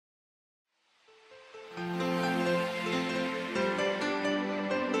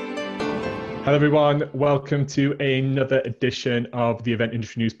Hello everyone, welcome to another edition of the Event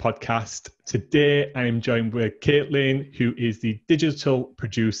Industry News podcast. Today I am joined with Caitlin, who is the digital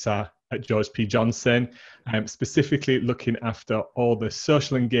producer at George P. Johnson, specifically looking after all the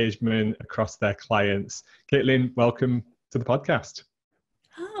social engagement across their clients. Caitlin, welcome to the podcast.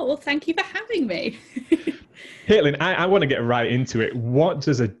 Oh, well, thank you for having me. Caitlin, I want to get right into it. What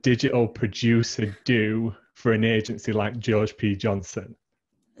does a digital producer do for an agency like George P. Johnson?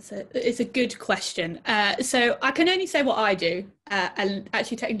 So it's a good question. So I can only say what I do. And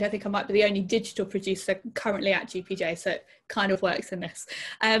actually, technically, I think I might be the only digital producer currently at GPJ. So it kind of works in this.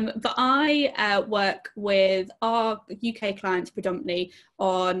 But I work with our UK clients predominantly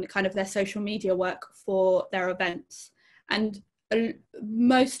on kind of their social media work for their events. And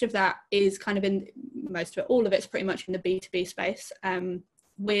most of that is kind of all of it's pretty much in the B2B space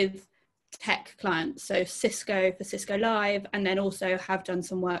with tech clients, so Cisco for Cisco Live, and then also have done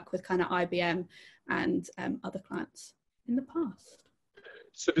some work with kind of IBM and other clients in the past.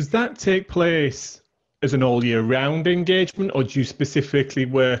 So does that take place as an all year round engagement, or do you specifically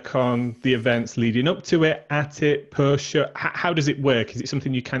work on the events leading up to it, at it, post-show? How does it work? Is it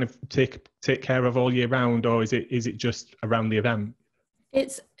something you kind of take care of all year round, or is it just around the event?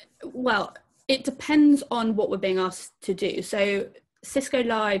 It depends on what we're being asked to do. So Cisco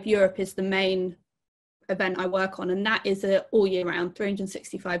Live Europe is the main event I work on, and that is an all year round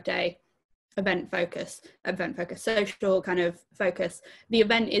 365-day event focus, social kind of focus. The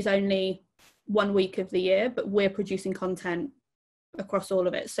event is only 1 week of the year, but we're producing content across all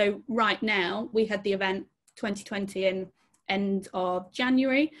of it. So right now we had the event 2020 in end of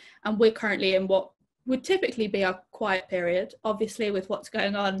January, and we're currently in what would typically be our quiet period. Obviously with what's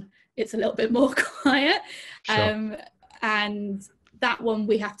going on, it's a little bit more quiet. Sure. And that one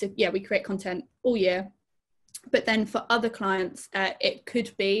we create content all year. But then for other clients, it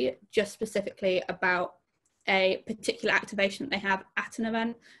could be just specifically about a particular activation that they have at an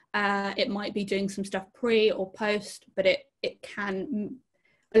event. It might be doing some stuff pre or post, but it can,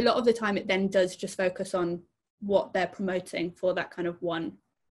 a lot of the time it then does just focus on what they're promoting for that kind of one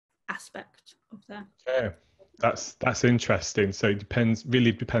aspect of that. Yeah, that's interesting. So it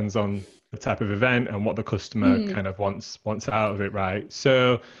really depends on the type of event and what the customer kind of wants out of it, right?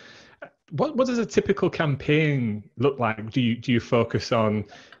 So what does a typical campaign look like? Do you focus on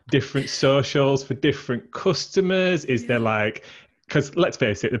different socials for different customers? Is there like, because let's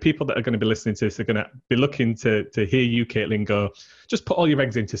face it, the people that are going to be listening to this are going to be looking to hear you, Caitlin, go, just put all your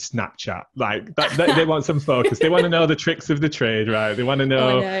eggs into Snapchat. Like that, they want some focus. They want to know the tricks of the trade, right? They want to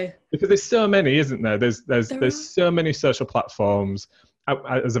know, because there's so many, isn't there? There's so many social platforms.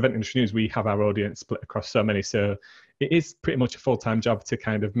 As Event Industry News, we have our audience split across so many. So it is pretty much a full-time job to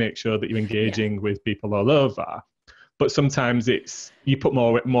kind of make sure that you're engaging with people all over. But sometimes you put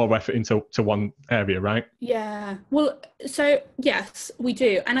more effort into one area, right? Yeah. Well, so yes, we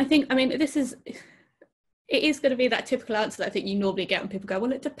do. And I think, it is going to be that typical answer that I think you normally get when people go,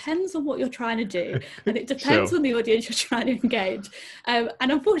 well, it depends on what you're trying to do. And it depends Sure. on the audience you're trying to engage. And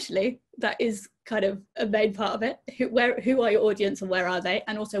unfortunately, that is kind of a main part of it. Who are your audience and where are they?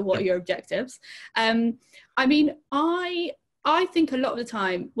 And also what are your objectives? I think a lot of the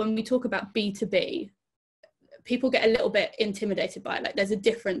time when we talk about B2B, people get a little bit intimidated by it. Like there's a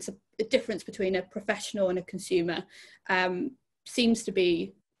difference between a professional and a consumer, seems to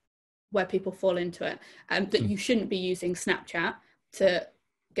be where people fall into it, that you shouldn't be using Snapchat to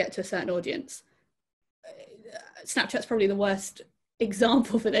get to a certain audience. Snapchat's probably the worst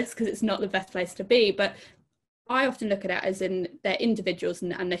example for this because it's not the best place to be, but I often look at it as in they're individuals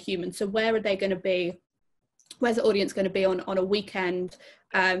and they're human. So where are they going to be? Where's the audience going to be on a weekend?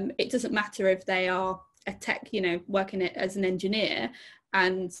 It doesn't matter if they are a tech, working it as an engineer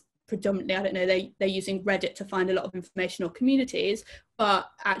and predominantly, I don't know, they're using Reddit to find a lot of information or communities,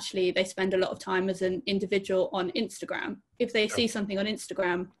 but actually they spend a lot of time as an individual on Instagram. If they see something on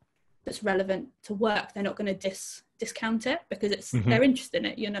Instagram that's relevant to work, they're not going to discount it because they're interested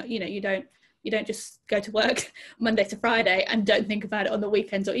in it. You don't just go to work Monday to Friday and don't think about it on the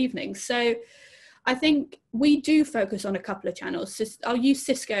weekends or evenings. So I think we do focus on a couple of channels. So I'll use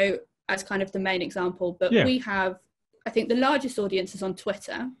Cisco as kind of the main example, but we have, I think the largest audience is on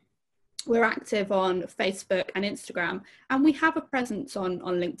Twitter. We're active on Facebook and Instagram, and we have a presence on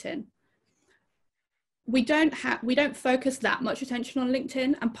LinkedIn. We don't focus that much attention on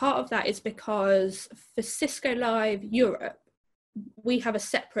LinkedIn, and part of that is because for Cisco Live Europe, we have a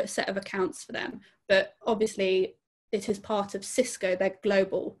separate set of accounts for them, but obviously it is part of Cisco, their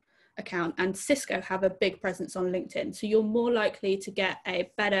global account, and Cisco have a big presence on LinkedIn. So you're more likely to get a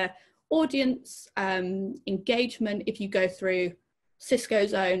better audience engagement if you go through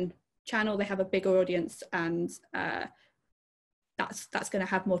Cisco's own channel, they have a bigger audience, and that's going to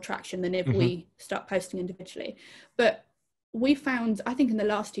have more traction than if we start posting individually. But we found, I think in the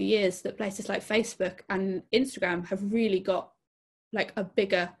last 2 years, that places like Facebook and Instagram have really got like a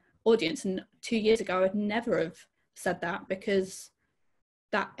bigger audience. And 2 years ago, I would never have said that, because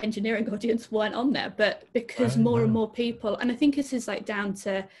that engineering audience weren't on there. But because more and more people, and I think this is like down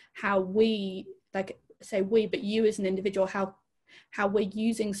to how we, like say we, but you as an individual, how we're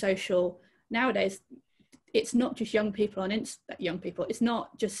using social nowadays. It's not just young people on it's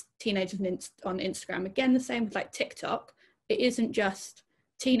not just teenagers on Instagram. Again, the same with like TikTok. It isn't just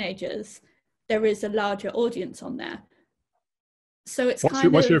teenagers. There is a larger audience on there. So it's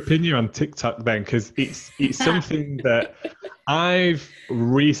what's your opinion on TikTok then? Because it's something that I've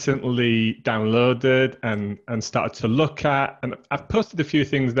recently downloaded and started to look at, and I've posted a few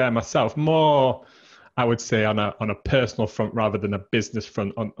things there myself, more I would say on a personal front rather than a business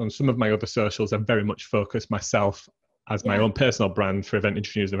front. On some of my other socials, I'm very much focused myself as my own personal brand for Event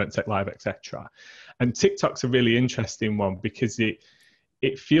Engineers, Event Tech Live, etc. And TikTok's a really interesting one, because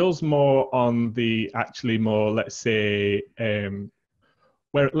it feels more on the actually more, let's say,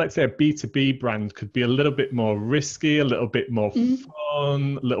 where let's say a B2B brand could be a little bit more risky, a little bit more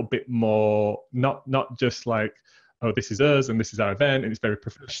fun, a little bit more not just like, oh, this is us and this is our event and it's very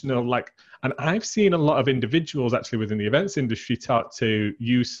professional. Like, and I've seen a lot of individuals actually within the events industry start to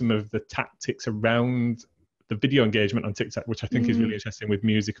use some of the tactics around the video engagement on TikTok, which I think is really interesting, with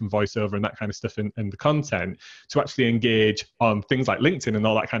music and voiceover and that kind of stuff, and the content, to actually engage on things like LinkedIn and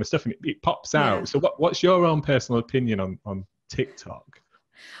all that kind of stuff, and it pops out. So what's your own personal opinion on TikTok?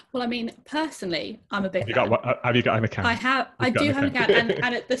 Well, I mean, personally, I'm a big fan. Have you got an account? I do have an account,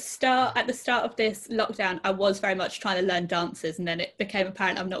 and at the start of this lockdown, I was very much trying to learn dances, and then it became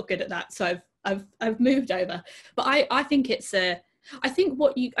apparent I'm not good at that, so I've moved over. But I think it's I think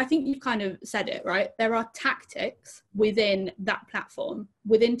you kind of said it right. There are tactics within that platform,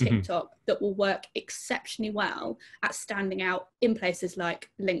 within TikTok, that will work exceptionally well at standing out in places like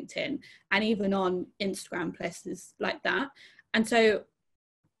LinkedIn, and even on Instagram, places like that. And so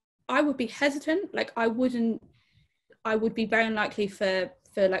I would be hesitant. Like I would be very unlikely for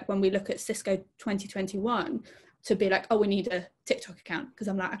like when we look at Cisco 2021 to be like, oh, we need a TikTok account, because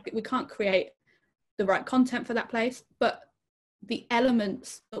I'm like, we can't create the right content for that place. But the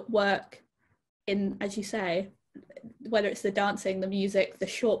elements that work in, as you say, whether it's the dancing, the music, the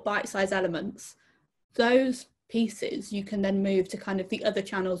short bite-sized elements, those pieces you can then move to kind of the other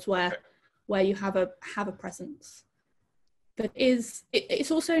channels where you have a presence. But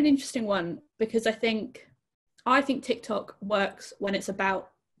it's also an interesting one, because I think TikTok works when it's about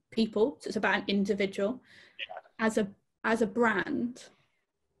people, so it's about an individual. As a brand,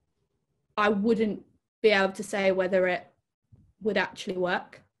 I wouldn't be able to say whether it would actually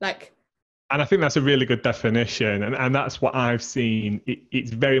work. Like, and I think that's a really good definition, and that's what I've seen.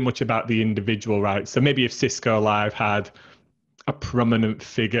 It's very much about the individual, right? So maybe if Cisco Live had a prominent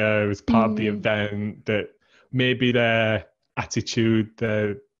figure as part of the event, that maybe their attitude,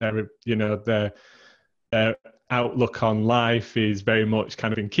 their outlook on life is very much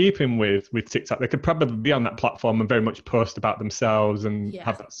kind of in keeping with TikTok, they could probably be on that platform and very much post about themselves and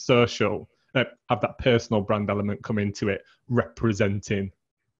have that social, have that personal brand element come into it, representing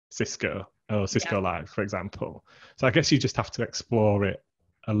Cisco or Cisco Live, for example. So I guess you just have to explore it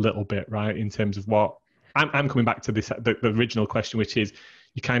a little bit, right? In terms of what I'm coming back to this, the original question, which is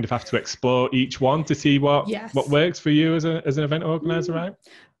you kind of have to explore each one to see what works for you as an event organizer, right?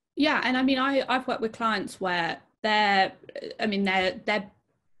 Yeah, and I mean, I've worked with clients where their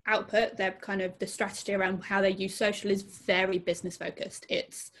output, their kind of the strategy around how they use social is very business focused.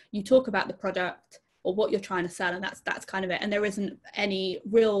 It's, you talk about the product or what you're trying to sell, and that's kind of it. And there isn't any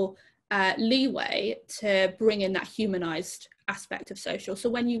real leeway to bring in that humanized aspect of social. So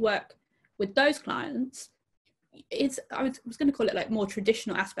when you work with those clients, I was going to call it like more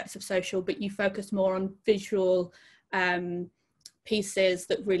traditional aspects of social, but you focus more on visual pieces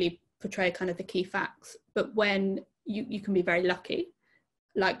that really portray kind of the key facts. But when you can be very lucky,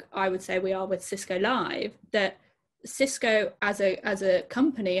 like I would say we are with Cisco Live, that Cisco as a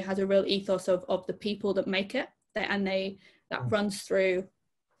company has a real ethos of the people that make it, that runs through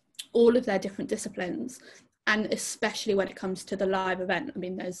all of their different disciplines, and especially when it comes to the live event. I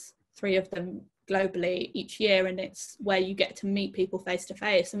mean, there's 3 of them globally each year, and it's where you get to meet people face to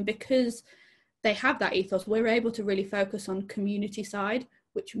face. And because they have that ethos, we're able to really focus on community side,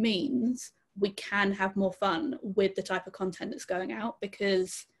 which means we can have more fun with the type of content that's going out,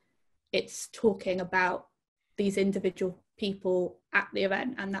 because it's talking about these individual people at the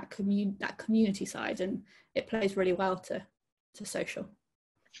event and that community side, and it plays really well to social.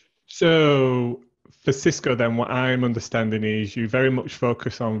 So for Cisco, then what I'm understanding is you very much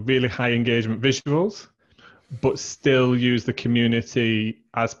focus on really high engagement visuals, but still use the community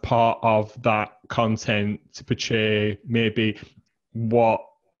as part of that content to portray maybe what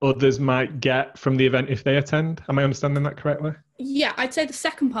others might get from the event if they attend. Am I understanding that correctly? Yeah, I'd say the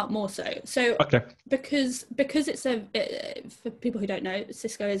second part more so. So Okay. because it's for people who don't know,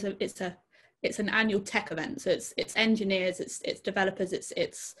 Cisco is it's an annual tech event. So it's engineers, it's developers,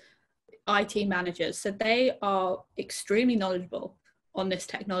 it's IT managers. So they are extremely knowledgeable on this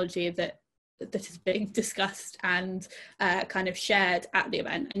technology that is being discussed and kind of shared at the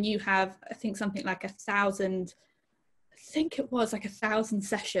event. And you have, I think, something like 1,000. I think it was like 1,000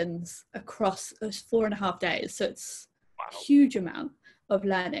 sessions across those 4.5 days. So it's a huge amount of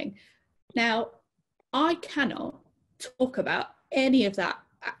learning. Now, I cannot talk about any of that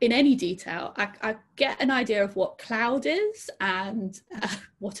in any detail. I get an idea of what cloud is and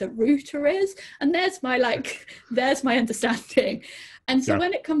what a router is, and there's my understanding. And so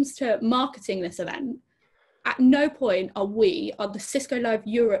when it comes to marketing this event, at no point are the Cisco Live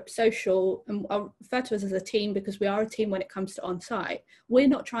Europe social, and I'll refer to us as a team because we are a team when it comes to on-site. We're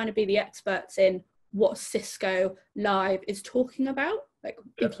not trying to be the experts in what Cisco Live is talking about, like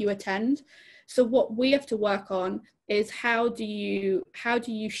if you attend. So what we have to work on is how do you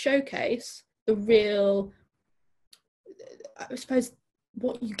showcase the real, I suppose,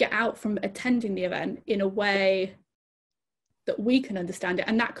 what you get out from attending the event in a way that we can understand it.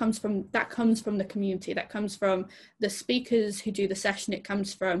 And that comes from the community, that comes from the speakers who do the session, it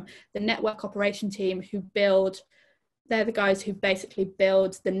comes from the network operation team they're the guys who basically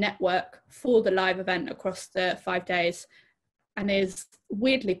build the network for the live event across the 5 days, and is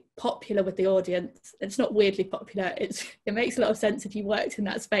weirdly popular with the audience. It's not weirdly popular, it makes a lot of sense if you worked in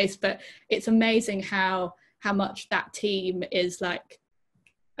that space, but it's amazing how much that team is like,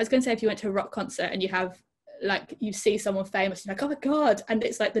 I was going to say, if you went to a rock concert and you see someone famous, you're like, oh my God. And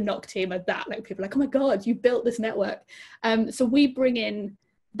it's like the knock team of that. Like people are like, oh my God, you built this network. So we bring in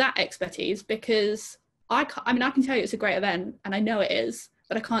that expertise because I can tell you it's a great event and I know it is,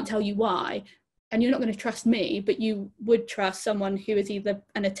 but I can't tell you why. And you're not going to trust me, but you would trust someone who is either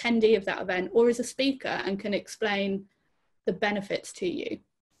an attendee of that event or is a speaker and can explain the benefits to you.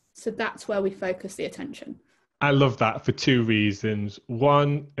 So that's where we focus the attention. I love that for two reasons.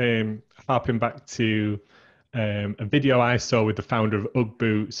 One, harping back to a video I saw with the founder of UGG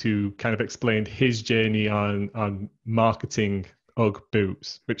Boots, who kind of explained his journey on marketing UGG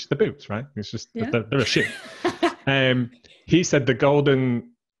boots, which they're boots, right? It's just they're a shoe. He said the golden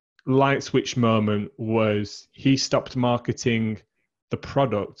light switch moment was he stopped marketing the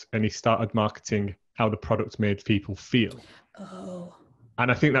product and he started marketing how the product made people feel. Oh.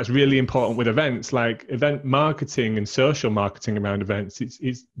 And I think that's really important with events, like event marketing and social marketing around events.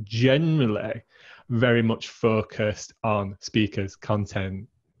 It's generally very much focused on speakers, content,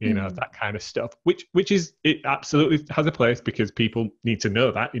 that kind of stuff, which is, it absolutely has a place because people need to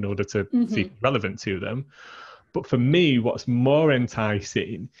know that in order to feel relevant to them. But for me, what's more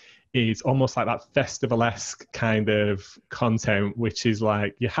enticing is almost like that festival-esque kind of content, which is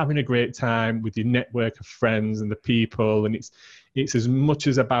like you're having a great time with your network of friends and the people, and it's as much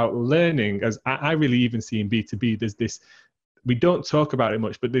as about learning as I really even see in B2B. There's this, we don't talk about it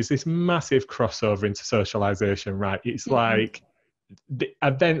much, but there's this massive crossover into socialization, right? It's like the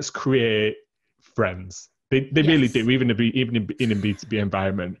events create friends. They really do, even in a B2B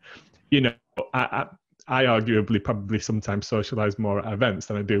environment. I arguably probably sometimes socialize more at events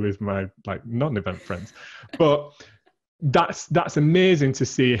than I do with my non-event friends. But that's amazing to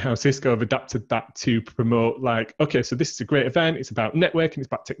see how Cisco have adapted that to promote okay, so this is a great event. It's about networking, it's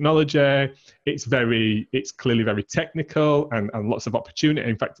about technology. It's clearly very technical and lots of opportunity.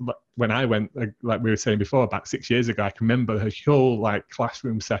 In fact, when I went, like we were saying before, about 6 years ago, I can remember a whole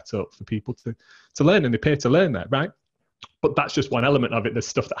classroom set up for people to learn, and they pay to learn that, right? But that's just one element of it. There's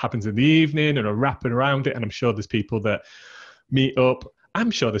stuff that happens in the evening and a wrapping around it. And I'm sure there's people that meet up. I'm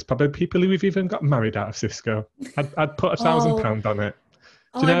sure there's probably people who've even got married out of Cisco. I'd put £1,000 on it.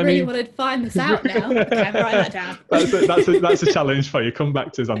 Do you know I really want to find this out now. Okay, I'm writing that down. That's a challenge for you. Come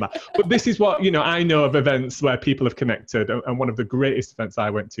back to us on that. But this is what, I know of events where people have connected. And one of the greatest events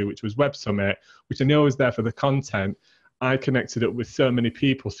I went to, which was Web Summit, which I know was there for the content. I connected up with so many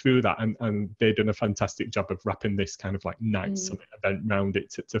people through that, and they've done a fantastic job of wrapping this kind of night summit event around it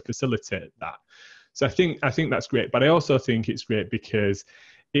to facilitate that. So I think that's great. But I also think it's great because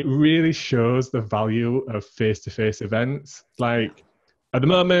it really shows the value of face-to-face events. At the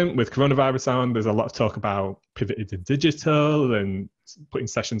moment with coronavirus on, there's a lot of talk about pivoting to digital and putting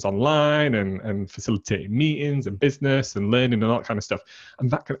sessions online and facilitating meetings and business and learning and all that kind of stuff. And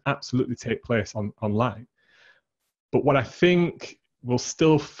that can absolutely take place online. But what I think will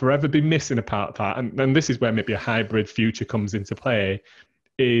still forever be missing a part of that, and this is where maybe a hybrid future comes into play,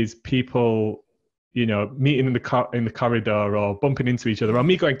 is people, meeting in the corridor or bumping into each other, or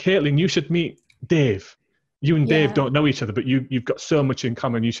me going, Caitlin, you should meet Dave. You and Dave don't know each other, but you've got so much in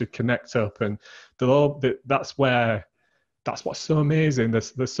common. You should connect up, and that's what's so amazing.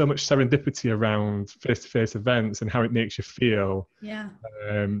 There's so much serendipity around face-to-face events and how it makes you feel. Yeah.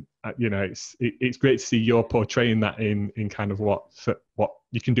 It's great to see you're portraying that in kind of what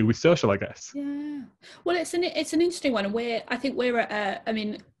you can do with social, I guess. Yeah. Well, it's an interesting one. I think we're at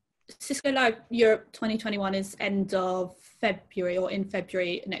Cisco Live Europe 2021 is end of February or in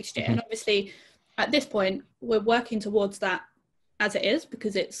February next year. Mm-hmm. And obviously at this point we're working towards that as it is,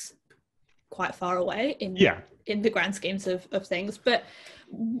 because it's quite far away in the grand schemes of things. But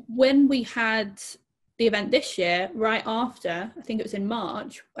when we had the event this year, right after, I think it was in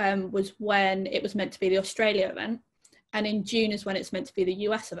March, was when it was meant to be the Australia event, and in June is when it's meant to be the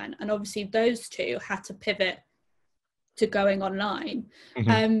US event. And obviously those two had to pivot to going online.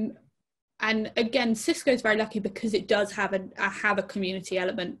 Mm-hmm. And again, Cisco's very lucky because it does have a community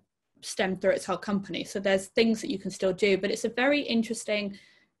element stemmed through its whole company. So there's things that you can still do, but it's a very interesting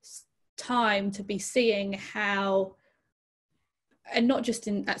time to be seeing how, and not just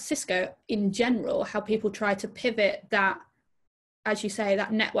at Cisco, in general, how people try to pivot that, as you say,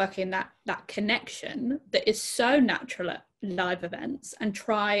 that networking, that connection that is so natural at live events, and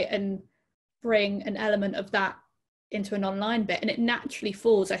try and bring an element of that into an online bit. And it naturally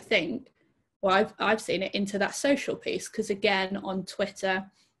falls, I think, well, I've seen it, into that social piece, because again, on Twitter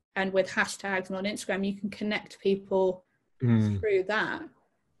and with hashtags and on Instagram, you can connect people through that.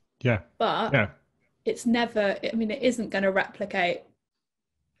 Yeah. But it's never, it isn't going to replicate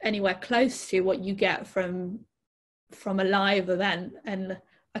anywhere close to what you get from a live event. And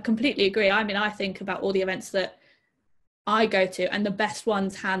I completely agree. I think about all the events that I go to, and the best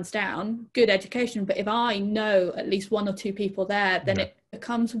ones, hands down, good education. But if I know at least one or two people there, then it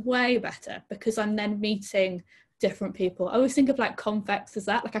becomes way better, because I'm then meeting different people. I always think of like Confex as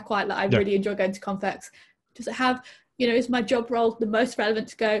that. I really enjoy going to Confex. Does it have, is my job role the most relevant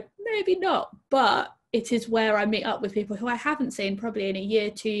to go? Maybe not, but it is where I meet up with people who I haven't seen probably in a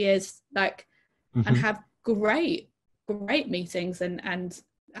year, 2 years, and have great meetings and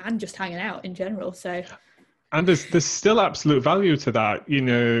just hanging out in general. So, and there's still absolute value to that.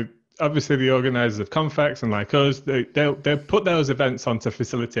 Obviously the organisers of Confex and like us, they'll put those events on to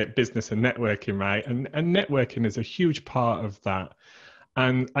facilitate business and networking, right? And networking is a huge part of that.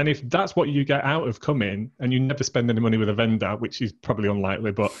 And if that's what you get out of coming, and you never spend any money with a vendor, which is probably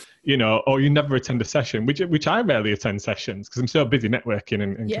unlikely, but or you never attend a session, which I rarely attend sessions because I'm so busy networking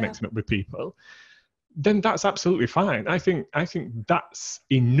and connecting up with people, then that's absolutely fine. I think that's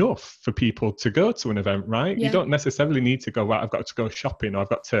enough for people to go to an event, right? You don't necessarily need to go, right, I've got to go shopping, or I've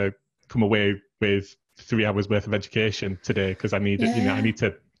got to come away with 3 hours worth of education today because I need I need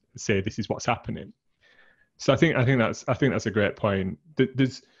to say this is what's happening. So I think that's a great point.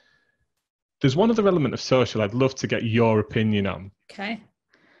 There's one other element of social I'd love to get your opinion on. Okay.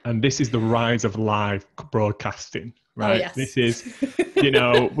 And this is the rise of live broadcasting, right? Oh, yes. This is,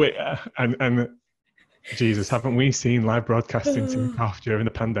 and Jesus, haven't we seen live broadcasting take off during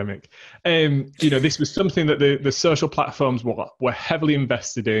the pandemic? This was something that the social platforms were heavily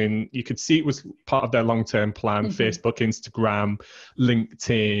invested in. You could see it was part of their long-term plan. Mm-hmm. Facebook, Instagram,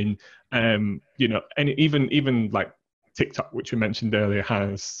 LinkedIn, and even like TikTok, which we mentioned earlier,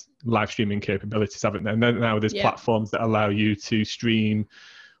 has live streaming capabilities, haven't they? And then now there's platforms that allow you to stream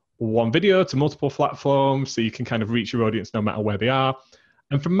one video to multiple platforms, so you can kind of reach your audience no matter where they are.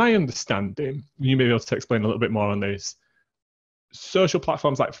 And from my understanding, you may be able to explain a little bit more on this, social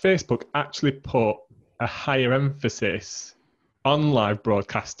platforms like Facebook actually put a higher emphasis on live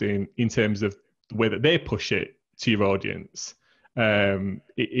broadcasting in terms of the way that they push it to your audience.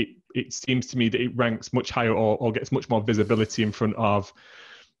 It seems to me that it ranks much higher or gets much more visibility in front of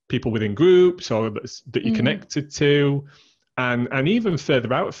people within groups or that you're connected to. And even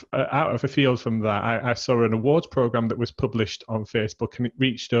further out of the field from that, I saw an awards program that was published on Facebook, and it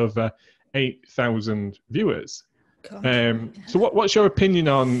reached over 8,000 viewers. So what's your opinion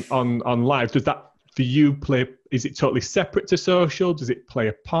on live? Does that, for you, is it totally separate to social? Does it play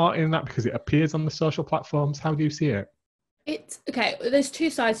a part in that because it appears on the social platforms? How do you see it? It's okay. There's two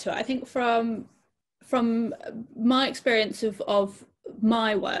sides to it. I think from my experience of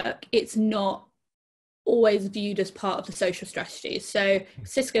my work, it's not always viewed as part of the social strategy. So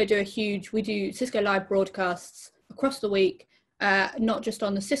Cisco we do Cisco live broadcasts across the week, not just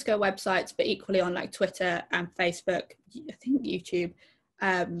on the Cisco websites, but equally on like Twitter and Facebook, I think YouTube,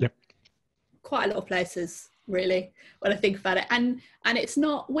 quite a lot of places really, when I think about it. And it's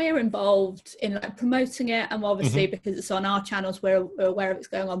not, we're involved in like promoting it, and obviously because it's on our channels, we're aware of what's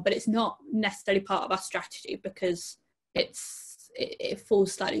going on, but it's not necessarily part of our strategy because it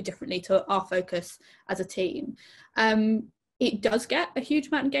falls slightly differently to our focus as a team. It does get a huge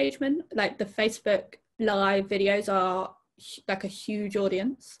amount of engagement. Like the Facebook live videos are like a huge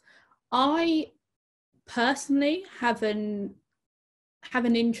audience. I personally have an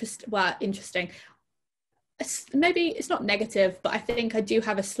interesting, maybe it's not negative, but I think I do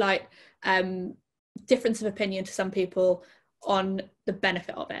have a slight difference of opinion to some people on the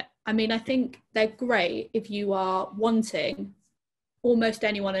benefit of it. I mean, I think they're great if you are wanting almost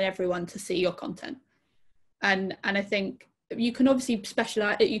anyone and everyone to see your content, and I think you can obviously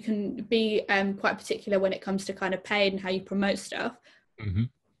specialize, you can be quite particular when it comes to kind of paid and how you promote stuff,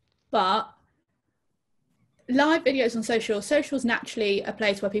 but live videos on social's naturally a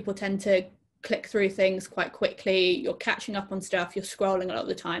place where people tend to click through things quite quickly. You're catching up on stuff, you're scrolling a lot of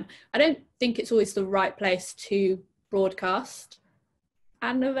the time. I don't think it's always the right place to broadcast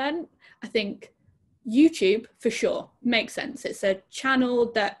an event. I think YouTube for sure makes sense. It's a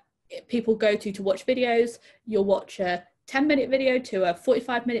channel that people go to watch videos. You'll watch a 10-minute video to a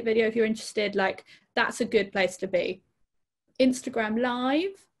 45-minute video if you're interested. Like, that's a good place to be. Instagram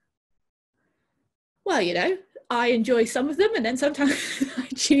Live, well, you know, I enjoy some of them, and then sometimes I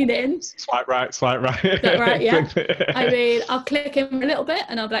tune in. Swipe right. Is that right? Yeah. I mean, I'll click in a little bit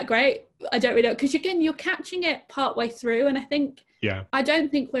and I'll be like, great. I don't really know, because again, you're catching it part way through, and I think, I don't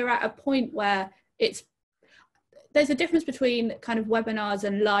think we're at a point where there's a difference between kind of webinars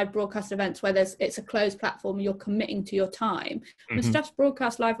and live broadcast events where it's a closed platform, you're committing to your time. When stuff's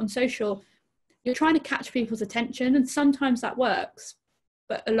broadcast live on social, you're trying to catch people's attention, and sometimes that works,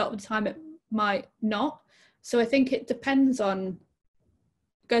 but a lot of the time it might not. So I think it depends on,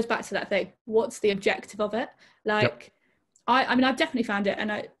 goes back to that thing, what's the objective of it? Like, I mean, I've definitely found it,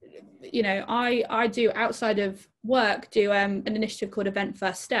 and I do, outside of work, do an initiative called Event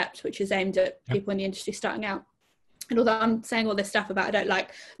First Steps, which is aimed at people in the industry starting out. And although I'm saying all this stuff about I don't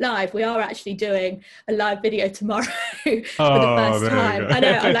like live, we are actually doing a live video tomorrow for the first time. I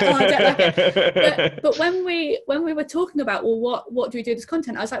know, I'm like, I don't like it. But when we were talking about, well, what do we do with this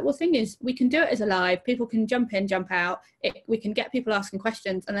content? I was like, well, the thing is, we can do it as a live. People can jump in, jump out. We can get people asking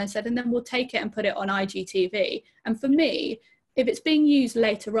questions. And then we'll take it and put it on IGTV. And for me, if it's being used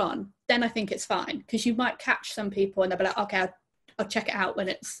later on, then I think it's fine, because you might catch some people and they'll be like, okay, I'll check it out when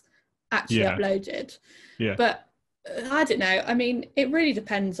it's actually uploaded. Yeah. But I don't know. I mean, it really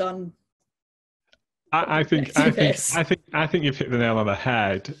depends on. I think you've hit the nail on the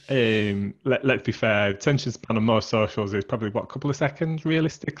head. Let's be fair. Attention span on most socials is probably a couple of seconds,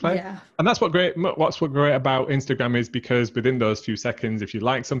 realistically. Yeah. And that's what's great about Instagram is, because within those few seconds, if you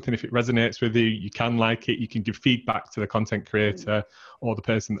like something, if it resonates with you, you can like it. You can give feedback to the content creator or the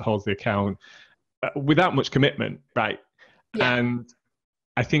person that holds the account without much commitment, right? Yeah. And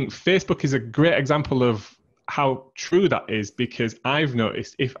I think Facebook is a great example of how true that is, because I've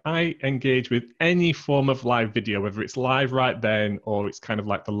noticed if I engage with any form of live video, whether it's live right then or it's kind of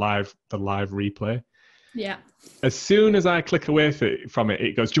like the live replay, as soon as I click away from it,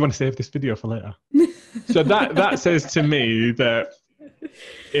 it goes, do you want to save this video for later? So that says to me that,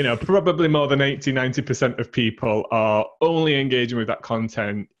 you know, probably more than 80-90% of people are only engaging with that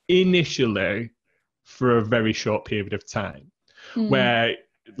content initially for a very short period of time. Where,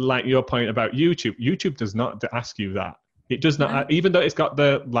 like your point about YouTube does not ask you that. It does not, even though it's got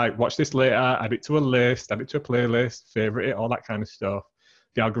the, like, watch this later, add it to a list, add it to a playlist, favorite it, all that kind of stuff.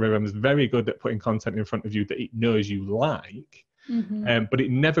 The algorithm is very good at putting content in front of you that it knows you like, but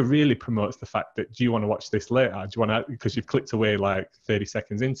it never really promotes the fact that, do you want to watch this later? Do you want to, because you've clicked away like 30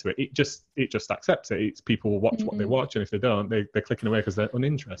 seconds into it. It just accepts it. It's people will watch what they watch, and if they don't, they're clicking away because they're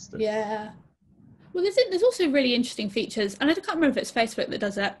uninterested. Yeah. Well, there's also really interesting features, and I can't remember if it's Facebook that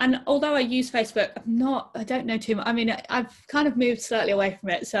does it. And although I use Facebook, I don't know too much. I mean, I've kind of moved slightly away from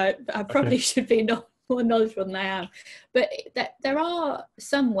it, so I probably should be more knowledgeable than I am. But there are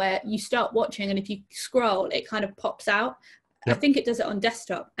some where you start watching, and if you scroll, it kind of pops out. Yep. I think it does it on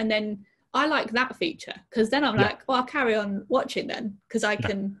desktop, and then I like that feature, because then I'm like, well, I'll carry on watching then, because I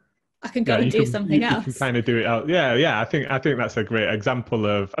can go and do something else. You can kind of do it out. Yeah. I think that's a great example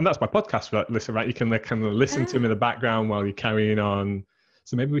of, and that's my podcast listen, right? You can kind of listen to them in the background while you're carrying on.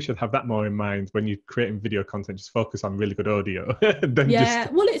 So maybe we should have that more in mind when you're creating video content. Just focus on really good audio.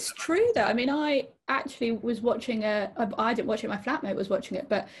 Well, it's true though. I mean, I actually was watching I didn't watch it. My flatmate was watching it,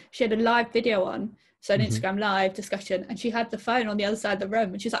 but she had a live video on, So an Instagram live discussion, and she had the phone on the other side of the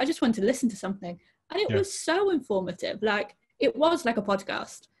room, and she's like, I just wanted to listen to something. And it was so informative. Like, it was like a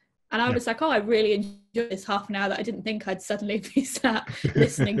podcast. And I was like, oh, I really enjoyed this half an hour that I didn't think I'd suddenly be sat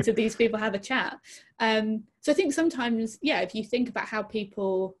listening to these people have a chat. So I think sometimes, if you think about how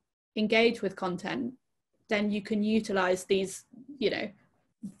people engage with content, then you can utilize these,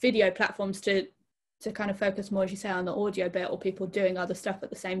 video platforms to kind of focus more, as you say, on the audio bit, or people doing other stuff at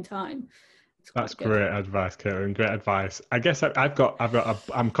the same time. That's great advice, Caitlin. Great advice. I guess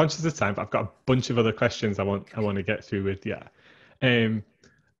I'm conscious of time, but I've got a bunch of other questions I want to get through with you.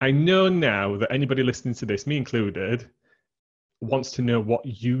 I know now that anybody listening to this, me included, wants to know what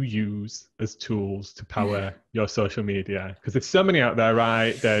you use as tools to power your social media, because there's so many out there,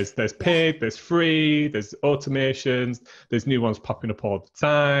 right? There's paid, there's free, there's automations, there's new ones popping up all the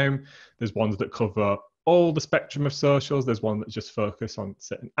time. There's ones that cover all the spectrum of socials. There's one that just focus on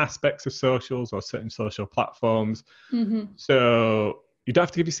certain aspects of socials or certain social platforms. So you don't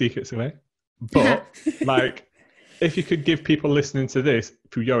have to give your secrets away, but if you could give people listening to this,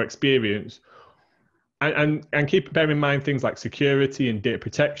 through your experience, and bear in mind things like security and data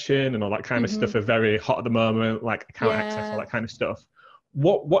protection and all that kind of stuff are very hot at the moment, like account access, all that kind of stuff.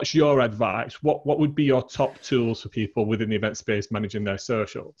 What's your advice? What would be your top tools for people within the event space managing their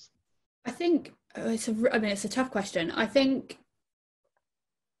socials? I think it's a tough question. I think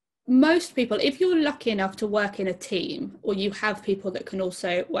most people, if you're lucky enough to work in a team, or you have people that can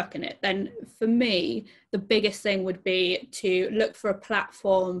also work in it, then for me, the biggest thing would be to look for a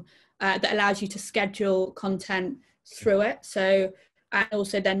platform that allows you to schedule content through it. So, and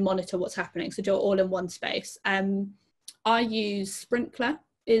also then monitor what's happening. So do it all in one space. I use Sprinkler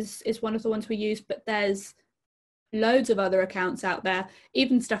is one of the ones we use, but there's loads of other accounts out there,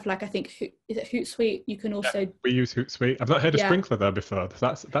 even stuff like, I think, is it Hootsuite? You can also... we use Hootsuite. I've not heard of Sprinkler though before.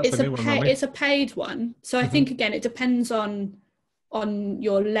 That's a new one on me. It's a paid one. So I think, again, it depends on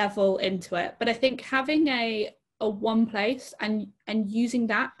your level into it. But I think having a one place and using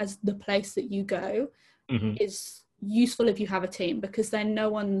that as the place that you go is useful if you have a team, because then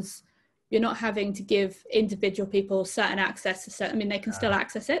you're not having to give individual people certain access to certain, they can still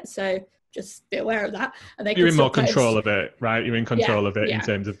access it. So just be aware of that. And you're in more control of it, right? You're in control of it in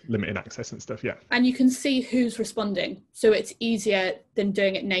terms of limiting access and stuff, And you can see who's responding. So it's easier than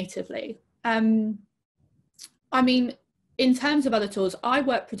doing it natively. In terms of other tools, I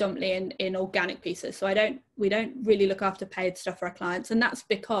work predominantly in organic pieces. So we don't really look after paid stuff for our clients. And that's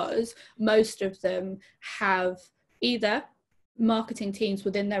because most of them have either marketing teams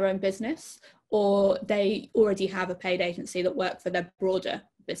within their own business, or they already have a paid agency that work for their broader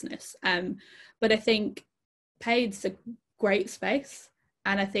business. But I think paid's a great space,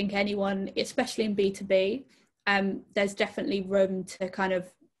 and I think anyone, especially in B2B, there's definitely room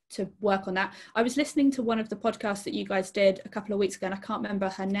to work on that. I was listening to one of the podcasts that you guys did a couple of weeks ago, and I can't remember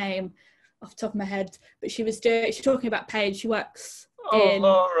her name off the top of my head, but she's talking about paid. She works in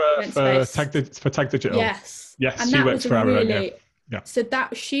Laura for Tag Digital. Yes, and she works for our event. So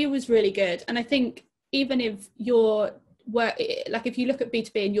she was really good. And I think even if you're if you look at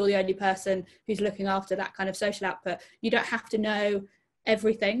B2B and you're the only person who's looking after that kind of social output, you don't have to know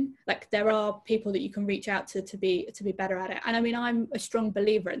everything. Like, there are people that you can reach out to be better at it. And I'm a strong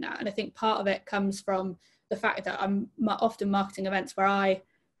believer in that. And I think part of it comes from the fact that I'm often marketing events where I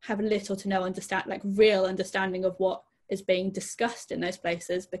have little to no real understanding of what is being discussed in those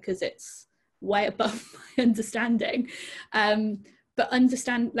places, because it's way above my understanding. But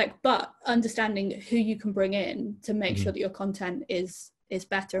understanding who you can bring in to make sure that your content is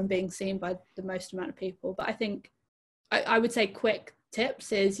better and being seen by the most amount of people. But I think I would say quick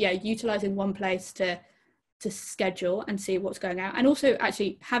tips is utilizing one place to schedule and see what's going out, and also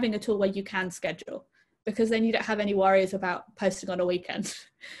actually having a tool where you can schedule, because then you don't have any worries about posting on a weekend.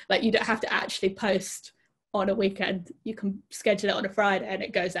 Like, you don't have to actually post on a weekend. You can schedule it on a Friday and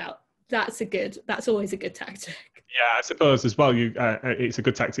it goes out. That's always a good tactic. Yeah, I suppose as well, it's a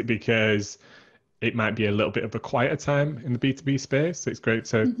good tactic because it might be a little bit of a quieter time in the B2B space. So it's great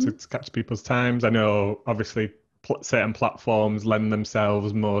to catch people's times. I know, obviously, certain platforms lend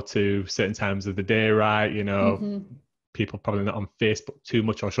themselves more to certain times of the day, right? People probably not on Facebook too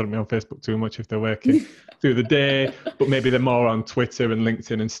much, or shouldn't be on Facebook too much if they're working through the day, but maybe they're more on Twitter and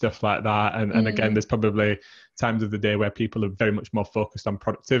LinkedIn and stuff like that. And again, there's probably times of the day where people are very much more focused on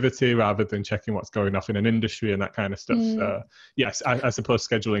productivity rather than checking what's going off in an industry and that kind of stuff. So yes, I suppose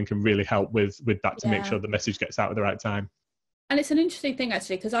scheduling can really help with that to make sure the message gets out at the right time. And it's an interesting thing,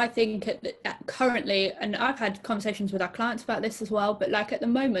 actually, because I think currently, and I've had conversations with our clients about this as well, but at the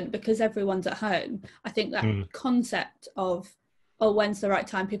moment, because everyone's at home, I think that concept of, when's the right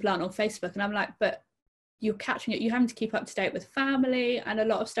time, people aren't on Facebook. And I'm like, but you're catching it, you're having to keep up to date with family and a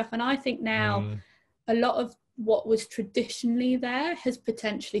lot of stuff. And I think now a lot of what was traditionally there has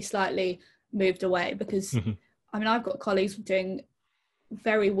potentially slightly moved away, because I mean, I've got colleagues doing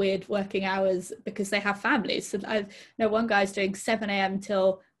very weird working hours because they have families. So I know one guy's doing 7 a.m.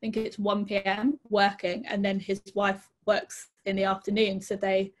 till I think it's 1 p.m. working, and then his wife works in the afternoon so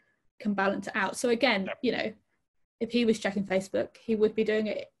they can balance it out. So again, you know, if he was checking Facebook, he would be doing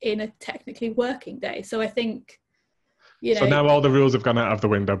it in a technically working day. So I think, you know, so now all the rules have gone out of the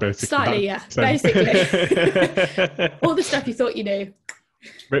window, basically. Slightly, yeah, basically. All the stuff you thought you knew.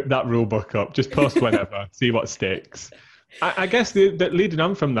 Rip that rule book up, just post whenever, see what sticks. I guess leading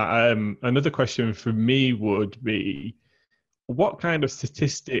on from that, another question for me would be, what kind of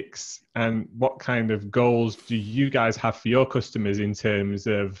statistics and what kind of goals do you guys have for your customers in terms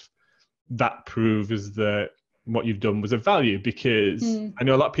of that proves that what you've done was of value? Because I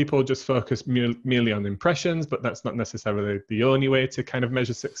know a lot of people just focus merely on impressions, but that's not necessarily the only way to kind of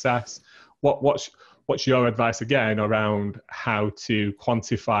measure success. What's your advice again around how to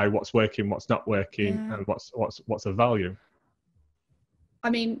quantify what's working, what's not working, and what's of value? I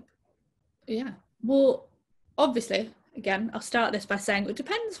mean, yeah. Well, obviously, again, I'll start this by saying it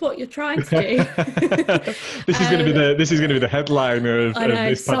depends what you're trying to do. This is going to be the headline of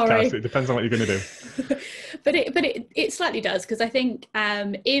this podcast. Sorry. It depends on what you're going to do. but it slightly does, because I think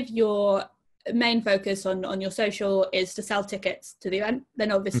if your main focus on your social is to sell tickets to the event,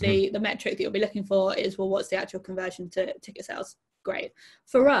 then obviously the metric that you'll be looking for is, well, what's the actual conversion to ticket sales? Great.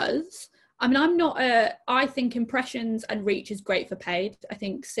 For us, I mean, I think impressions and reach is great for paid. I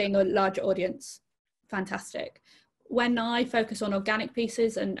think seeing a larger audience, fantastic. When I focus on organic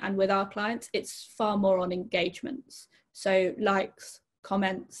pieces and with our clients, it's far more on engagements. So likes,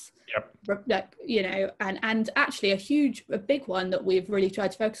 comments, like, you know, and actually a big one that we've really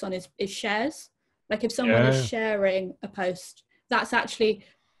tried to focus on is shares. Like if someone is sharing a post, that's actually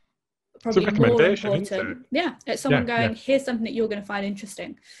probably more important. Yeah, it's someone going, here's something that you're going to find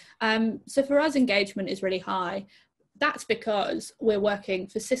interesting. So for us, engagement is really high. That's because we're working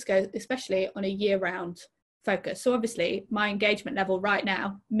for Cisco, especially on a year-round focus. So obviously my engagement level right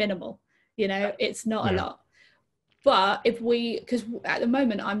now, minimal, you know, it's not a lot. But because at the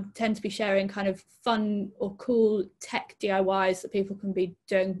moment I tend to be sharing kind of fun or cool tech DIYs that people can be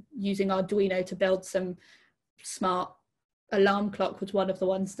doing using Arduino to build some smart alarm clock, was one of the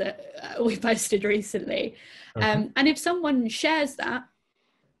ones that we posted recently. And if someone shares that,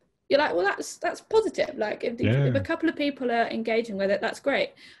 you're like, well, that's positive. Like if a couple of people are engaging with it, that's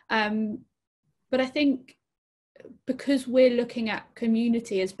great. But I think because we're looking at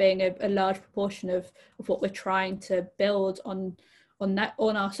community as being a large proportion of what we're trying to build on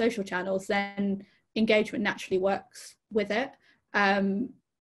our social channels, then engagement naturally works with it.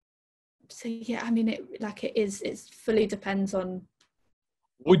 So yeah, I mean, it fully depends on.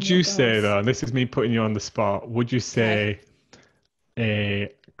 Would you say though, and this is me putting you on the spot, would you say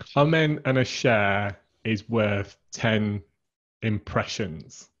a comment and a share is worth 10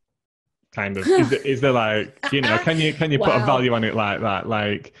 impressions? Kind of, is there like, you know, can you put a value on it like that?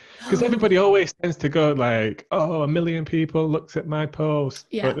 Like, because everybody always tends to go like, oh, 1 million people looked at my post,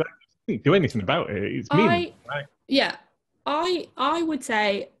 but they didn't do anything about it. It's meaningless, right? Yeah, I would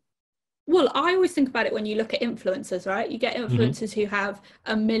say, well, I always think about it when you look at influencers, right? You get influencers who have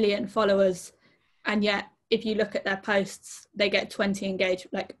 1 million followers, and yet if you look at their posts, they get 20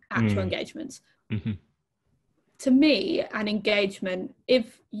 actual engagements. To me, an engagement,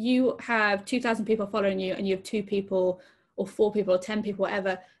 if you have 2,000 people following you and you have 2 people or 4 people or 10 people,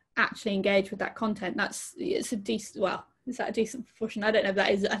 whatever, actually engage with that content, it's a decent, well, is that a decent proportion? I don't know if that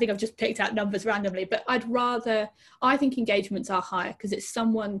is. I think I've just picked out numbers randomly, but I think engagements are higher because it's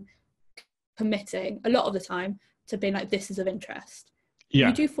someone committing a lot of the time to being like, this is of interest.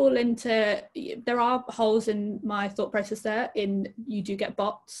 You do fall into, there are holes in my thought process there, you do get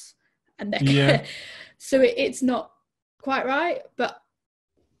bots. And so it's not quite right. But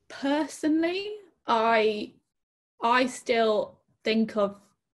personally, I still think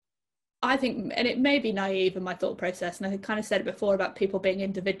and it may be naive in my thought process, and I kind of said it before about people being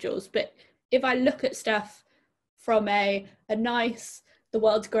individuals, but if I look at stuff from a nice, the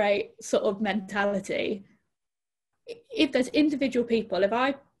world's great sort of mentality, if there's individual people, if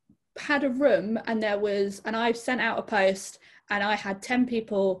I had a room and I sent out a post and I had 10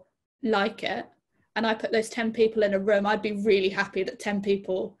 people like it, and I put those 10 people in a room, I'd be really happy that 10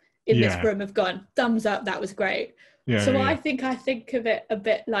 people in this room have gone, thumbs up, that was great. I think of it a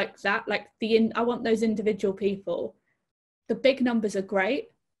bit like that, like I want those individual people. The big numbers are great,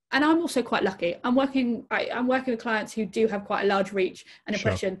 and I'm also quite lucky. I'm working with clients who do have quite a large reach and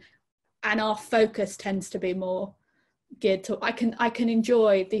impression. and our focus tends to be more geared to, I can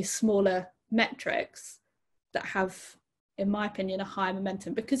enjoy these smaller metrics that have, in my opinion, a high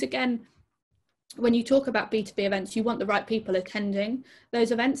momentum, because again, when you talk about B2B events, you want the right people attending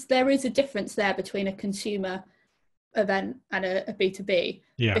those events. There is a difference there between a consumer event and a B2B,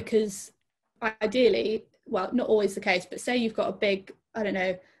 because ideally, well, not always the case, but say you've got a big, I don't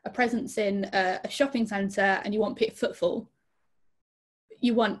know, a presence in a shopping centre and you want footfall,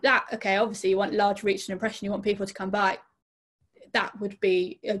 you want that, okay, obviously you want large reach and impression, you want people to come by. That would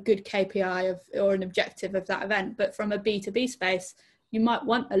be a good KPI or an objective of that event. But from a B2B space, you might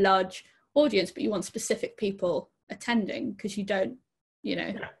want a large audience, but you want specific people attending, because you don't, you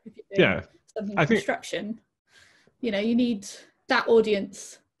know, if you're doing something in construction, you know, you need that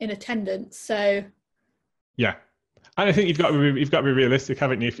audience in attendance. So yeah, and I think you've got to be realistic,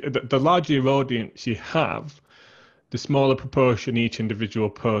 haven't you? If the larger your audience you have, the smaller proportion each individual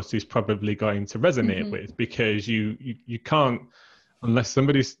post is probably going to resonate with, because you can't, unless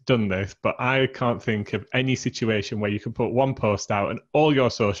somebody's done this, but I can't think of any situation where you can put one post out and all your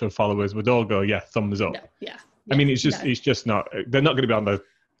social followers would all go, thumbs up. No, I mean, it's just not, they're not going to be on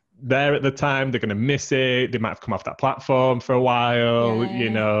there at the time. They're going to miss it. They might have come off that platform for a while. You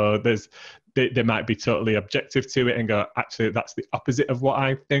know, they might be totally objective to it and go, actually, that's the opposite of what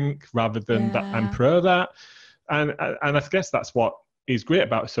I think, rather than that I'm pro that. And I guess that's what is great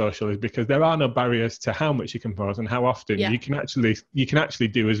about social, is because there are no barriers to how much you can post and how often. You can actually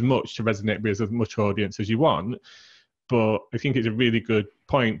do as much to resonate with as much audience as you want. But I think it's a really good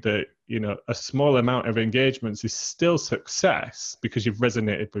point that, you know, a small amount of engagements is still success because you've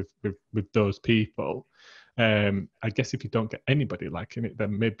resonated with those people. I guess if you don't get anybody liking it,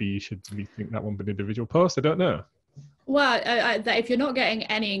 then maybe you should rethink that one with an individual post. I don't know. Well, if you're not getting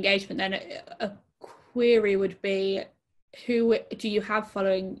any engagement, then a query would be, who do you have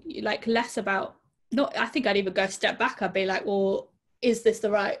following? Like, less about, not, I think I'd even go a step back. I'd be like, well, is this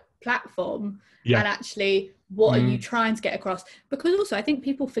the right platform? And actually, what are you trying to get across? Because also, I think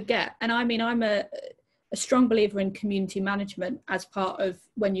people forget, and I mean, I'm a strong believer in community management as part of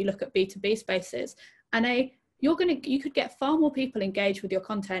when you look at B2B spaces, and you could get far more people engaged with your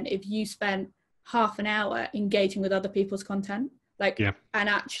content if you spent half an hour engaging with other people's content, and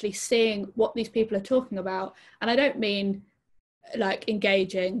actually seeing what these people are talking about. And I don't mean like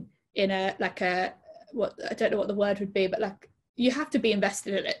engaging in what, I don't know what the word would be, but like, you have to be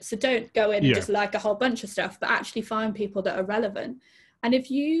invested in it. So don't go in and just like a whole bunch of stuff, but actually find people that are relevant. And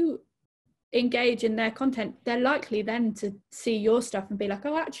if you engage in their content, they're likely then to see your stuff and be like,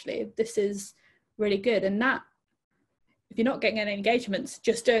 oh, actually, this is really good. And that, if you're not getting any engagements,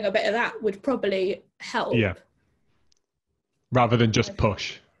 just doing a bit of that would probably help. Yeah. Rather than just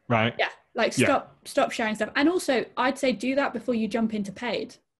push, right? Yeah. Like stop sharing stuff. And also, I'd say do that before you jump into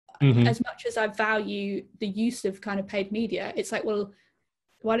paid. As much as I value the use of kind of paid media, it's like, well,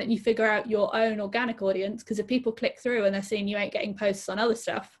 why don't you figure out your own organic audience? Because if people click through and they're seeing you ain't getting posts on other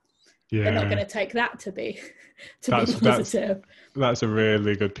stuff, they're not going to take that to be positive. That's a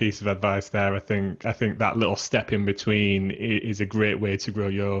really good piece of advice there. I think that little step in between is a great way to grow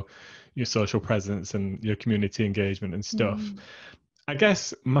your social presence and your community engagement and stuff. I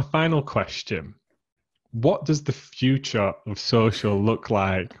guess my final question: what does the future of social look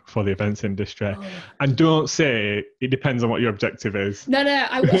like for the events industry? And don't say it depends on what your objective is. No,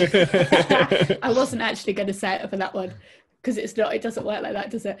 I wasn't actually going to say it for that one, because it doesn't work like that,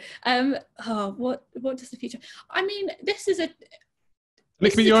 does it? What does the future? I mean, this is it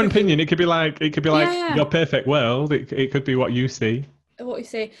could be your own opinion. It could be like your perfect world. It could be what you see. What you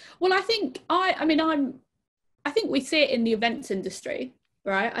see. Well, I think I think we see it in the events industry.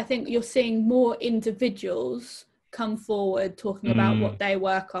 Right, I think you're seeing more individuals come forward talking about what they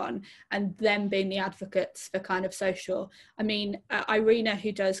work on, and them being the advocates for kind of social. I mean, Irina,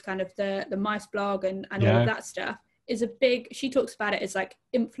 who does kind of the Mice blog and all of that stuff, is she talks about it as like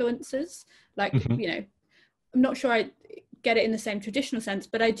influencers. Like, you know, I'm not sure I get it in the same traditional sense,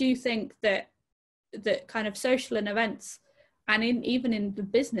 but I do think that kind of social and events, and even in the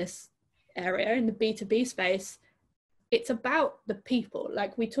business area, in the B2B space, it's about the people.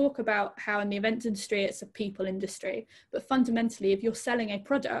 Like, we talk about how in the events industry, it's a people industry, but fundamentally, if you're selling a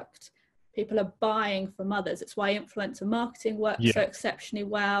product, people are buying from others. It's why influencer marketing works so exceptionally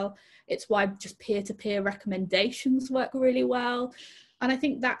well. It's why just peer-to-peer recommendations work really well. And I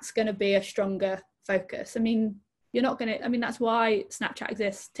think that's going to be a stronger focus. I mean, that's why Snapchat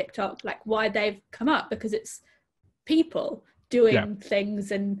exists, TikTok, like why they've come up, because it's people doing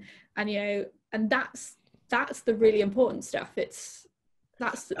things and you know, and that's the really important stuff. That's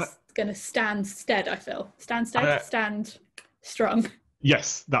going to stand strong.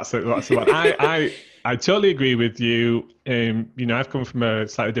 Yes, that's the one. I totally agree with you. I've come from a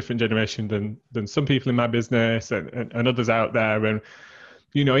slightly different generation than some people in my business and others out there. And,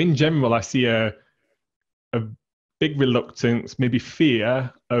 in general, I see a big reluctance, maybe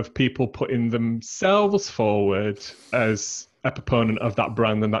fear of people putting themselves forward as a proponent of that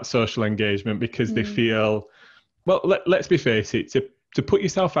brand and that social engagement because they feel, well, let's be face it, to put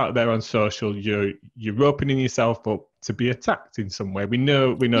yourself out there on social, you're opening yourself up to be attacked in some way. We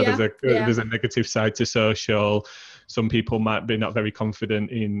know there's a negative side to social. Some people might be not very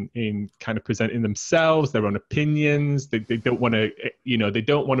confident in kind of presenting themselves, their own opinions. They don't want to, they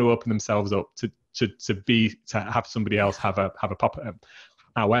don't want to open themselves up to have somebody else have a pop at them.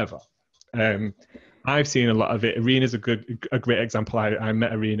 However, I've seen a lot of it. Irina's a great example. I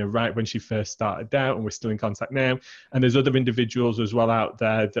met Irina right when she first started out, and we're still in contact now. And there's other individuals as well out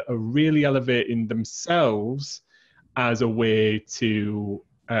there that are really elevating themselves as a way to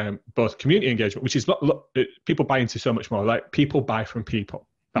both community engagement, which is people buy into so much more. Like, people buy from people.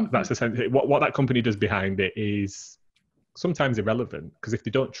 That's essentially what that company does behind it is sometimes irrelevant, because if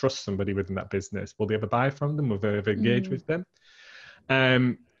they don't trust somebody within that business, will they ever buy from them? Will they ever engage with them?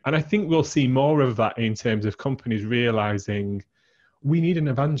 And I think we'll see more of that in terms of companies realizing we need an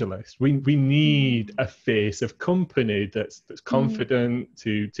evangelist. We need a face of company that's confident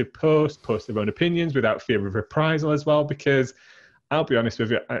to post their own opinions without fear of reprisal as well. Because I'll be honest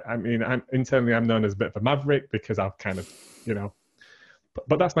with you, I mean, internally I'm known as a bit of a maverick because I've kind of,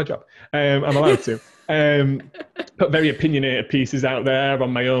 but that's my job. I'm allowed to put very opinionated pieces out there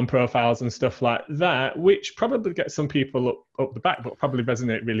on my own profiles and stuff like that, which probably gets some people up the back, but probably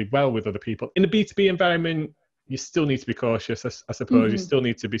resonate really well with other people. In a B2B environment, you still need to be cautious, I suppose. You still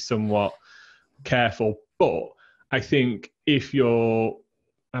need to be somewhat careful. But I think if you're,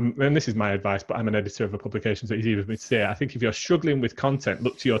 and this is my advice, but I'm an editor of a publication, so it's easy for me to say, I think if you're struggling with content,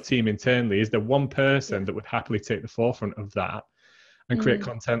 look to your team internally. Is there one person that would happily take the forefront of that and create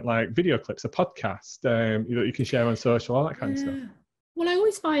content like video clips, a podcast, you can share on social, all that kind of stuff? Well,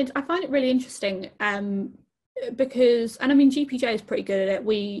 I find it really interesting because, and I mean, GPJ is pretty good at it.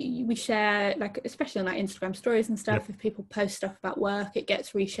 We share, like, especially on like Instagram stories and stuff. If people post stuff about work, it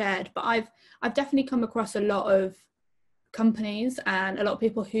gets reshared. But I've definitely come across a lot of companies and a lot of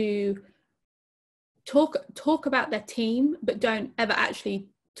people who talk about their team but don't ever actually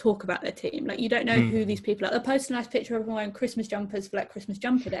talk about their team. Like, you don't know who these people are. They'll post a nice picture of everyone wearing Christmas jumpers for like Christmas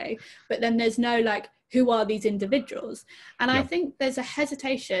jumper day, but then there's no like, who are these individuals? And I think there's a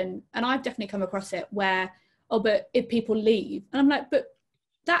hesitation, and I've definitely come across it, where, but if people leave, and I'm like, but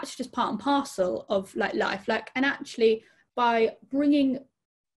that's just part and parcel of like life. Like, and actually by bringing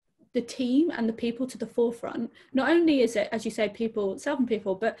the team and the people to the forefront, not only is it, as you say, self-employed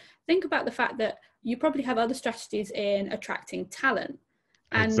people, but think about the fact that you probably have other strategies in attracting talent.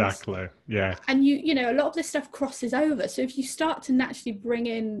 And, exactly. Yeah. And a lot of this stuff crosses over. So if you start to naturally bring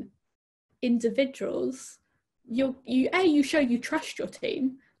in individuals, you show you trust your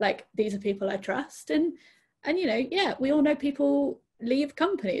team. Like, these are people I trust, and we all know people leave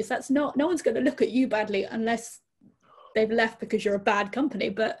companies. That's no one's going to look at you badly unless they've left because you're a bad company.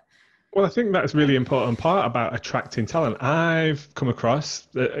 But well, I think that's a really important part about attracting talent. I've come across,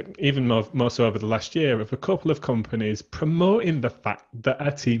 even more so over the last year, of a couple of companies promoting the fact that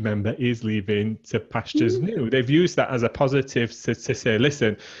a team member is leaving to pastures new. They've used that as a positive to say,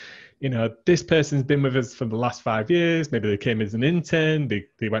 listen, this person's been with us for the last 5 years. Maybe they came as an intern.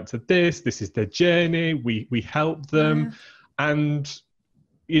 They went to this is their journey. We helped them. And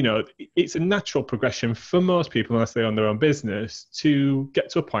it's a natural progression for most people, unless they own their own business, to get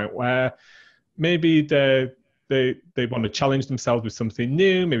to a point where maybe they want to challenge themselves with something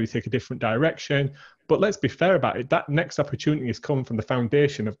new, maybe take a different direction. But let's be fair about it. That next opportunity has come from the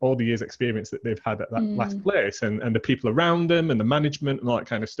foundation of all the years' experience that they've had at that last place, and the people around them and the management and all that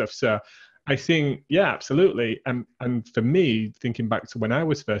kind of stuff. So I think, yeah, absolutely. And for me, thinking back to when I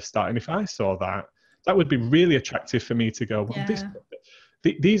was first starting, if I saw that would be really attractive for me to go, well,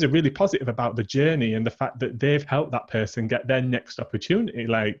 these are really positive about the journey and the fact that they've helped that person get their next opportunity.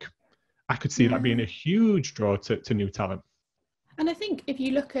 Like, I could see that being a huge draw to new talent. And I think if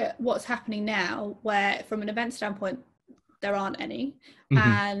you look at what's happening now, where from an event standpoint, there aren't any,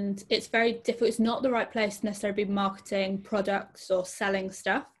 and it's very difficult. It's not the right place to necessarily be marketing products or selling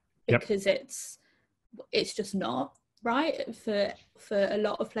stuff, because it's just not right for a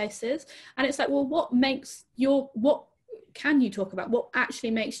lot of places. And it's like, well, what can you talk about? What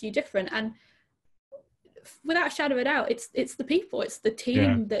actually makes you different? And without a shadow of a doubt, it's the people, it's the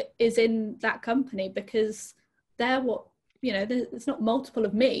team that is in that company, because they're what you know, there's not multiple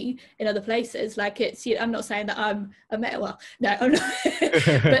of me in other places. Like it's, you know, I'm not saying that I'm a well, no, I'm not.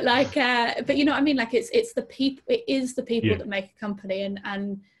 But like, but you know what I mean? Like it's the people, it is the people that make a company.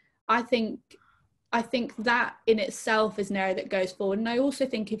 And I think that in itself is an area that goes forward. And I also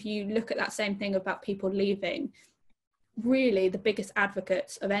think if you look at that same thing about people leaving, really the biggest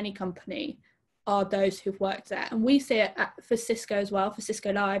advocates of any company are those who've worked there. And we see it for Cisco as well, for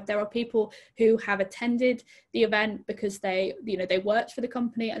Cisco Live. There are people who have attended the event because they, you know, they worked for the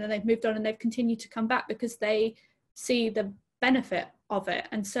company, and then they've moved on and they've continued to come back because they see the benefit of it.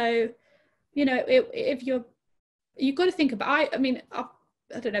 And so, you know, if you've got to think about, I mean, I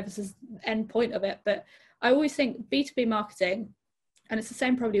don't know if this is the end point of it, but I always think B2B marketing, and it's the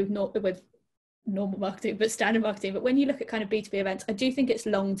same probably with normal marketing, but standard marketing. But when you look at kind of B2B events, I do think it's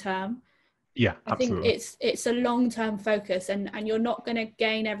long term. Yeah, absolutely. I think it's a long-term focus, and you're not going to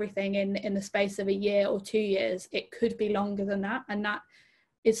gain everything in the space of a year or 2 years. It could be longer than that, and that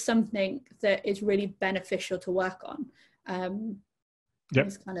is something that is really beneficial to work on.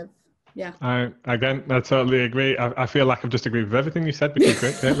 It's kind of, yeah. I totally agree. I feel like I've just agreed with everything you said, which is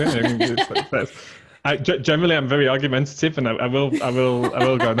great. Generally, I'm very argumentative, and I will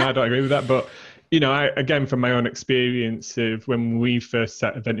go, no, I don't agree with that, but you know, again, from my own experience of when we first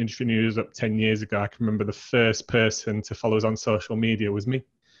set Event Industry News up 10 years ago, I can remember the first person to follow us on social media was me.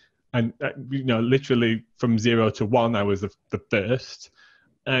 And, you know, literally from 0 to 1, I was the first.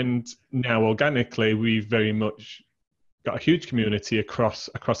 And now organically, we've very much got a huge community across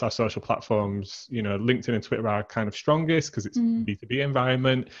our social platforms. You know, LinkedIn and Twitter are kind of strongest because it's a B2B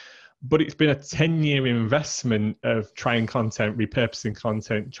environment. But it's been a 10-year investment of trying content, repurposing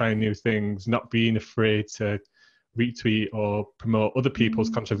content, trying new things, not being afraid to retweet or promote other people's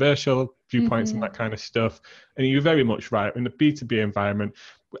controversial viewpoints and that kind of stuff. And you're very much right. In the B2B environment,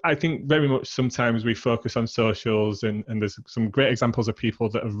 I think very much sometimes we focus on socials, and there's some great examples of people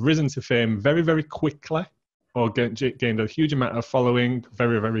that have risen to fame very, very quickly, or gained a huge amount of following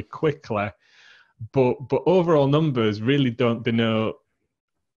very, very quickly. But overall numbers really don't denote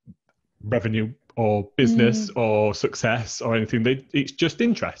revenue or business or success or anything. It's just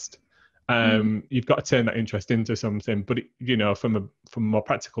interest. You've got to turn that interest into something. But you know, from a more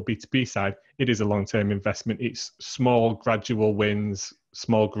practical B2B side, it is a long-term investment. It's small, gradual wins,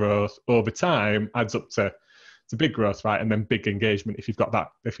 small growth over time adds up to big growth, right? And then big engagement if you've got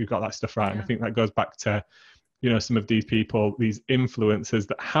that stuff right. Yeah. And I think that goes back to, you know, some of these people, these influencers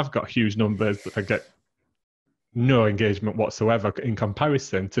that have got huge numbers, but they get no engagement whatsoever in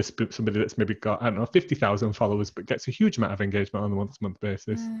comparison to somebody that's maybe got, I don't know, 50,000 followers, but gets a huge amount of engagement on a month-to-month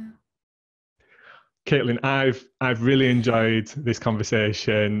basis. Caitlin, I've really enjoyed this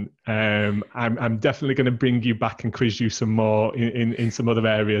conversation. I'm definitely going to bring you back and quiz you some more in some other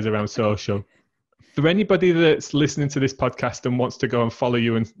areas around social. For anybody that's listening to this podcast and wants to go and follow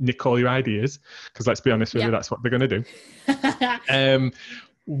you and nick all your ideas, because let's be honest with you, that's what they're going to do.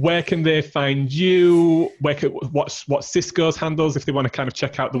 Where can they find you? What's Cisco's handles if they want to kind of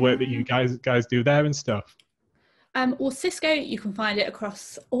check out the work that you guys do there and stuff? Well, Cisco, you can find it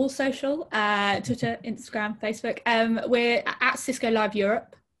across all social, Twitter, Instagram, Facebook. We're at Cisco Live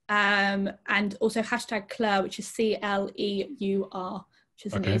Europe, and also #CLEUR, which is CLEUR, which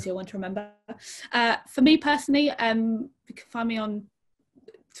is an easier one to remember. For me personally, you can find me on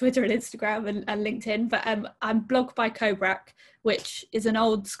Twitter and Instagram and LinkedIn, but I'm Blog by Kobrak, which is an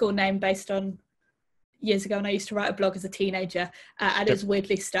old school name based on years ago, and I used to write a blog as a teenager, and it's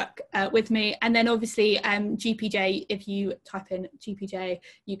weirdly stuck with me. And then obviously GPJ, if you type in GPJ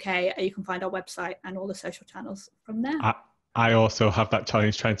UK, you can find our website and all the social channels from there. I also have that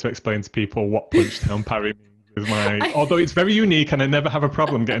challenge trying to explain to people what Punchdown Parry means with my, although it's very unique and I never have a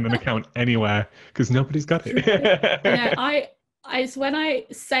problem getting an account anywhere because nobody's got it. It's when I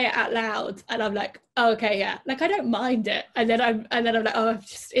say it out loud and I'm like, oh, okay, yeah, like I don't mind it, and then I'm like, oh,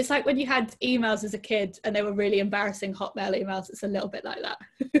 it's like when you had emails as a kid and they were really embarrassing Hotmail emails. It's a little bit like that.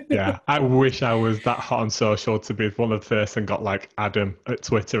 Yeah, I wish I was that hot on social to be one of the first and got like Adam at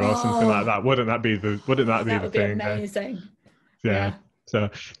Twitter or something like that. Wouldn't that be the thing? Amazing. Yeah. So,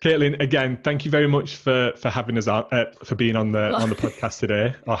 Caitlin, again, thank you very much for having us on, for being on the podcast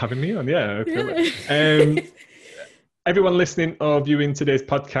today, or having me on. Yeah. Everyone listening or viewing today's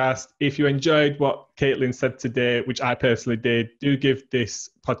podcast, if you enjoyed what Caitlin said today, which I personally did, do give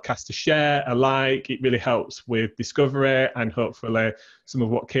this podcast a share, a like. It really helps with discovery, and hopefully some of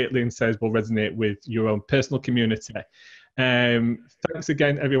what Caitlin says will resonate with your own personal community. Thanks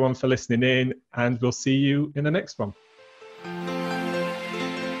again, everyone, for listening in, and we'll see you in the next one.